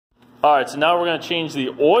All right, so now we're going to change the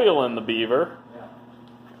oil in the beaver.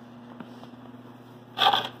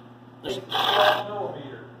 Yeah. Takes 12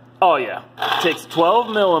 millimeter. Oh yeah, it takes 12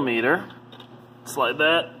 millimeter. Slide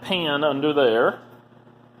that pan under there.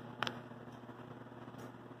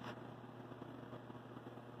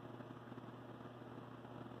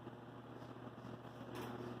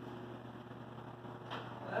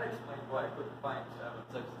 That explains why I couldn't find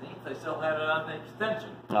 7/16. I still had it on the extension.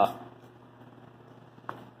 Ah.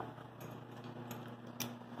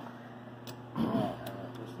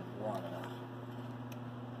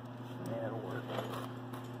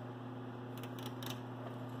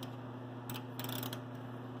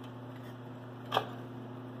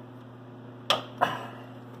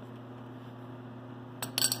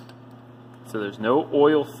 So there's no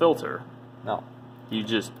oil filter. No. You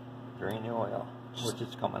just Drain the oil, which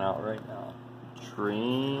is coming out right now.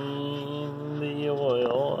 drain the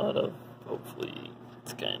oil out of, hopefully,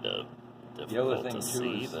 it's kind of difficult to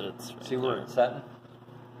see, but it's right see where there. it's setting?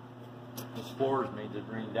 This floor is made to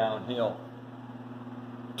drain downhill.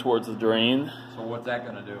 Towards the drain. So what's that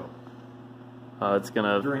going to do? It's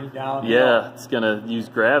gonna Drain downhill. Yeah, it's gonna use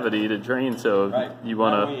gravity to drain. So Right. you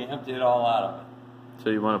wanna. That way you empty it all out of it. So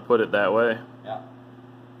you wanna put it that way. Yeah.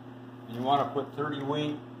 And you want to put 30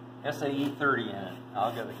 weight SAE 30 in it.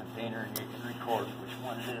 I'll get a container and you can record which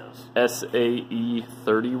one it is. SAE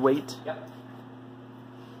 30 weight. Yep.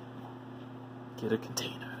 Get a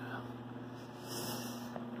container.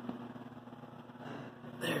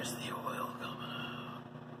 There's the oil coming out.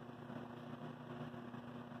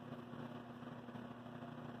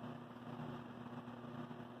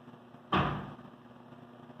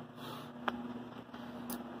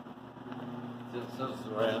 This is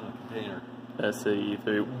right in the container. SAE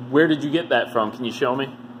 30. Where did you get that from? Can you show me?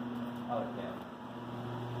 Oh, yeah.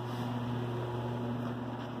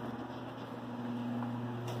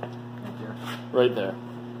 Right there.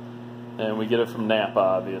 And we get it from Napa,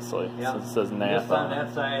 obviously. Yeah. So it says Napa. This on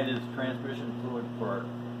that side is transmission fluid for.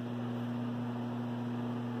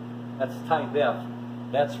 That's type F.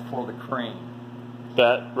 That's for the crane.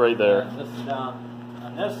 That right there And this is down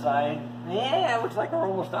on this side. Yeah, it looks like we're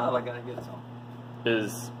almost out. I gotta get some.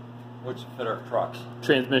 is Which fit our trucks.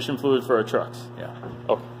 transmission fluid for our trucks. Yeah.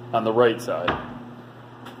 Okay, on the right side.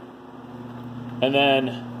 And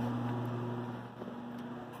then,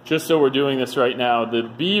 just so we're doing this right now, the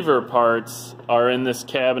beaver parts are in this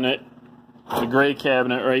cabinet, the gray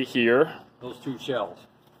cabinet right here. Those two shells.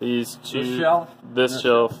 These two, This shelf? this This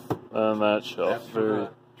shelf, and that shelf. That's for the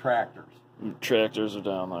tractors. Tractors are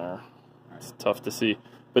down there. It's tough to see.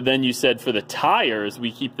 But then you said for the tires,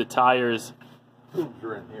 we keep the tires. Tubes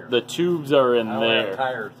are in here. The tubes are in I don't there. have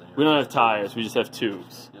tires in here. We don't have tires. We just have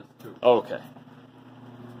tubes. Just tubes. Okay.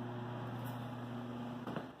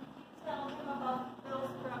 Tell him about Bill's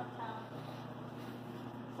truck town.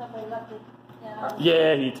 Somebody left it,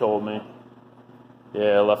 Yeah, he told me.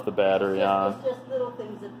 Yeah, I left the battery on. It's just little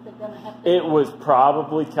things that they're gonna have to. It was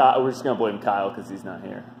probably Kyle. We're just gonna blame Kyle because he's not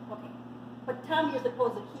here. Okay. But Tom used to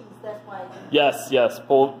pose the keys, that's why. Yes.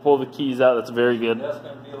 Pull the keys out. That's very good. That's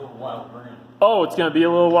going to be a little while, Brandon. Oh, it's gonna be a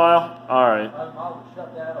little while. All right. I'll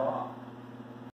shut that off.